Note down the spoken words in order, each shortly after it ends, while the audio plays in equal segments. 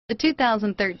The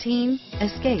 2013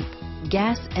 Escape.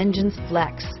 Gas engines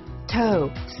flex, tow,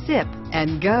 sip,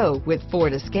 and go with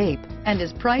Ford Escape, and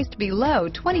is priced below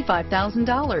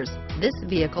 $25,000. This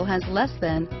vehicle has less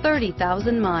than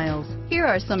 30,000 miles. Here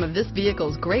are some of this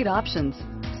vehicle's great options: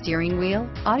 steering wheel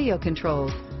audio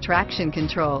controls, traction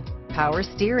control, power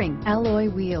steering, alloy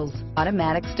wheels,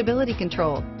 automatic stability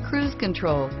control, cruise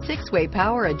control, 6-way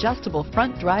power adjustable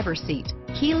front driver seat,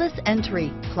 keyless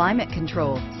entry, climate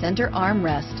control, center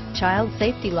armrest, child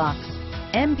safety locks,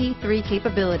 MP3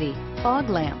 capability, fog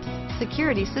lamps,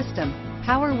 security system,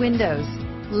 power windows,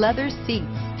 leather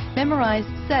seats, memorized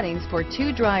settings for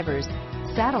 2 drivers,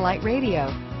 satellite radio,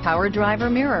 power driver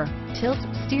mirror, tilt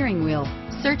steering wheel.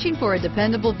 Searching for a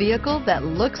dependable vehicle that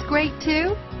looks great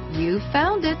too? You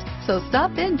found it, so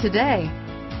stop in today.